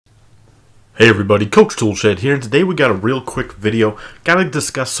Hey everybody, Coach Toolshed here, and today we got a real quick video. Gotta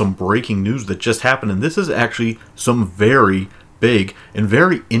discuss some breaking news that just happened, and this is actually some very big and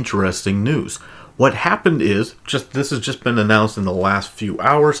very interesting news. What happened is, this has just been announced in the last few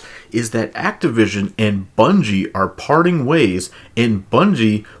hours, is that Activision and Bungie are parting ways, and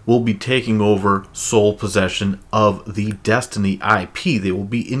Bungie will be taking over sole possession of the Destiny IP. They will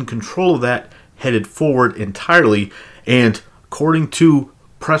be in control of that, headed forward entirely, and according to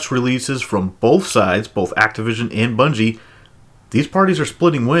press releases from both sides, both Activision and Bungie, these parties are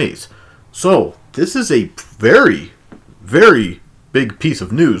splitting ways. So this is a very, very big piece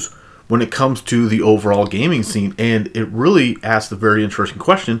of news when it comes to the overall gaming scene, and it really asks the very interesting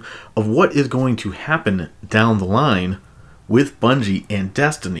question of what is going to happen down the line with Bungie and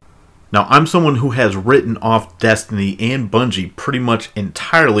Destiny. Now, I'm someone who has written off Destiny and Bungie pretty much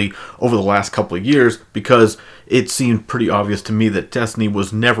entirely over the last couple of years because it seemed pretty obvious to me that Destiny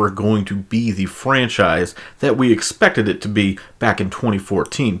was never going to be the franchise that we expected it to be back in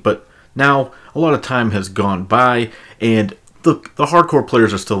 2014. But now, a lot of time has gone by, and the hardcore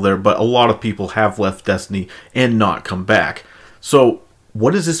players are still there, but a lot of people have left Destiny and not come back. So,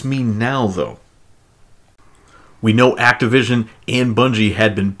 what does this mean now, though? We know Activision and Bungie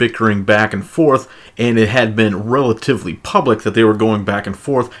had been bickering back and forth, and it had been relatively public that they were going back and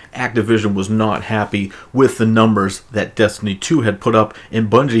forth. Activision was not happy with the numbers that Destiny 2 had put up, and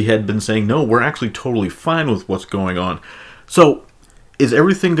Bungie had been saying, no, we're actually totally fine with what's going on. So, is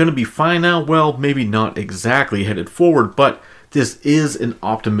everything going to be fine now? Well, maybe not exactly headed forward, but this is an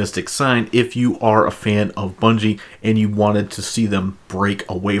optimistic sign if you are a fan of Bungie and you wanted to see them break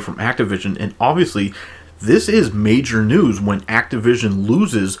away from Activision. And obviously, this is major news when Activision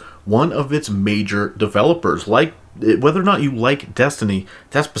loses one of its major developers. Like, whether or not you like Destiny,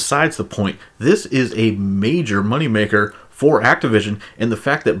 that's besides the point. This is a major moneymaker for Activision, and the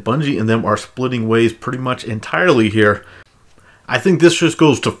fact that Bungie and them are splitting ways pretty much entirely here, I think this just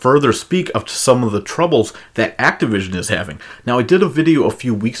goes to further speak of some of the troubles that Activision is having. Now, I did a video a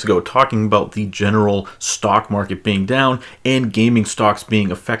few weeks ago talking about the general stock market being down and gaming stocks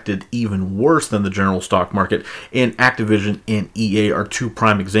being affected even worse than the general stock market. And Activision and EA are two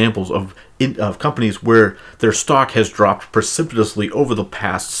prime examples of companies where their stock has dropped precipitously over the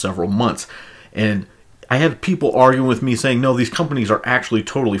past several months. And I had people arguing with me saying, no, these companies are actually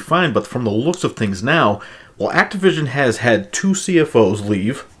totally fine, but from the looks of things now, well, Activision has had two CFOs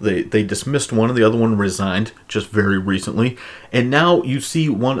leave. They dismissed one and the other one resigned just very recently. And now you see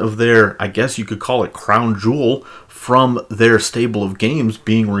one of their, I guess you could call it crown jewel, from their stable of games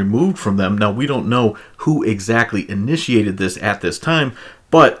being removed from them. Now, we don't know who exactly initiated this at this time,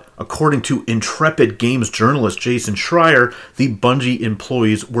 but according to Intrepid Games journalist Jason Schreier, the Bungie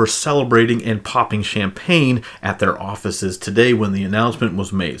employees were celebrating and popping champagne at their offices today when the announcement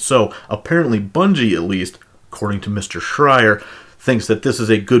was made. So apparently Bungie, at least, according to Mr. Schreier, thinks that this is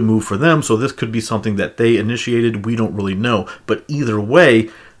a good move for them, so this could be something that they initiated. We don't really know. But either way,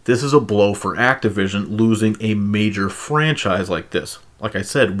 this is a blow for Activision, losing a major franchise like this. Like I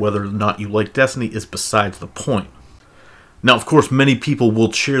said, whether or not you like Destiny is besides the point. Now, of course, many people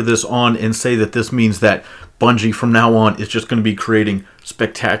will cheer this on and say that this means that Bungie from now on is just going to be creating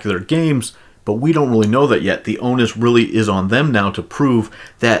spectacular games, but we don't really know that yet. The onus really is on them now to prove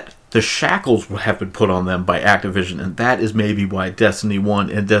that the shackles have been put on them by Activision, and that is maybe why Destiny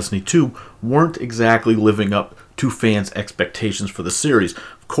 1 and Destiny 2 weren't exactly living up to fans' expectations for the series.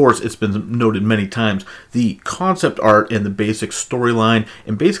 Of course, it's been noted many times, the concept art and the basic storyline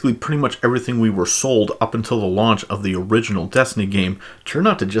and basically pretty much everything we were sold up until the launch of the original Destiny game turned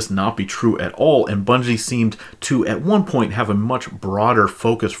out to just not be true at all, and Bungie seemed to at one point have a much broader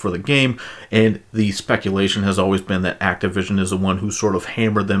focus for the game, and the speculation has always been that Activision is the one who sort of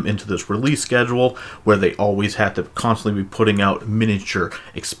hammered them into this release schedule where they always had to constantly be putting out miniature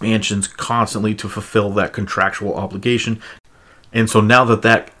expansions constantly to fulfill that contractual obligation. And so now that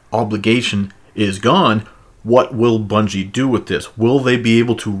that obligation is gone, what will Bungie do with this? Will they be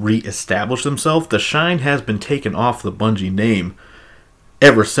able to re-establish themselves? The shine has been taken off the Bungie name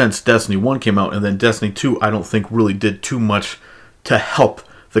ever since Destiny 1 came out, and then Destiny 2 I don't think really did too much to help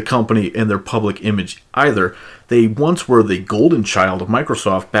the company and their public image either. They once were the golden child of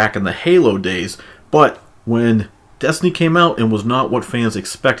Microsoft back in the Halo days, but when Destiny came out and was not what fans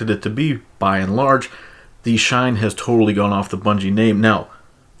expected it to be by and large, the shine has totally gone off the Bungie name. Now,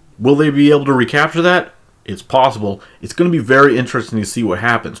 will they be able to recapture that? It's possible. It's going to be very interesting to see what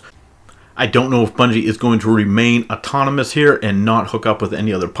happens. I don't know if Bungie is going to remain autonomous here and not hook up with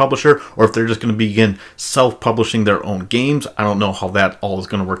any other publisher, or if they're just going to begin self-publishing their own games. I don't know how that all is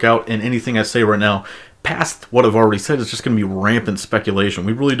going to work out, and anything I say right now past what I've already said, it's just going to be rampant speculation.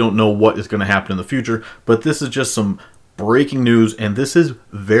 We really don't know what is going to happen in the future, but this is just some breaking news, and this is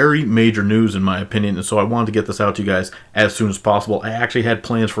very major news in my opinion, and so I wanted to get this out to you guys as soon as possible. I actually had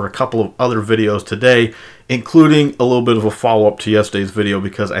plans for a couple of other videos today, including a little bit of a follow-up to yesterday's video,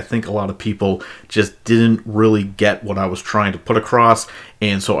 because I think a lot of people just didn't really get what I was trying to put across,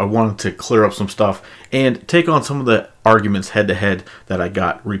 and so I wanted to clear up some stuff and take on some of the arguments head-to-head that I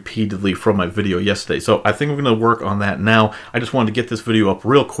got repeatedly from my video yesterday. So I think we're going to work on that now. I just wanted to get this video up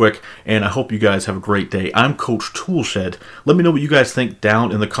real quick, and I hope you guys have a great day. I'm Coach Toolshed. Let me know what you guys think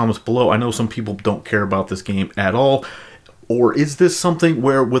down in the comments below. I know some people don't care about this game at all. Or is this something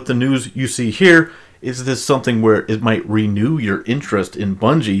where, with the news you see here, is this something where it might renew your interest in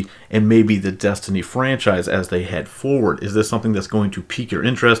Bungie and maybe the Destiny franchise as they head forward? Is this something that's going to pique your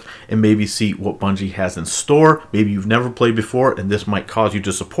interest and maybe see what Bungie has in store? Maybe you've never played before, and this might cause you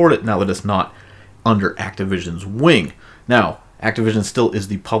to support it now that it's not under Activision's wing. Now, Activision still is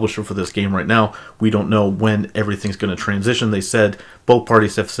the publisher for this game right now. We don't know when everything's going to transition. They said, both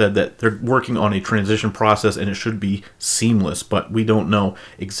parties have said that they're working on a transition process and it should be seamless, but we don't know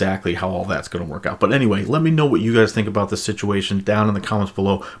exactly how all that's going to work out. But anyway, let me know what you guys think about this situation down in the comments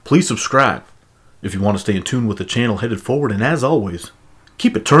below. Please subscribe if you want to stay in tune with the channel headed forward, and as always,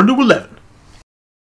 keep it turned to 11.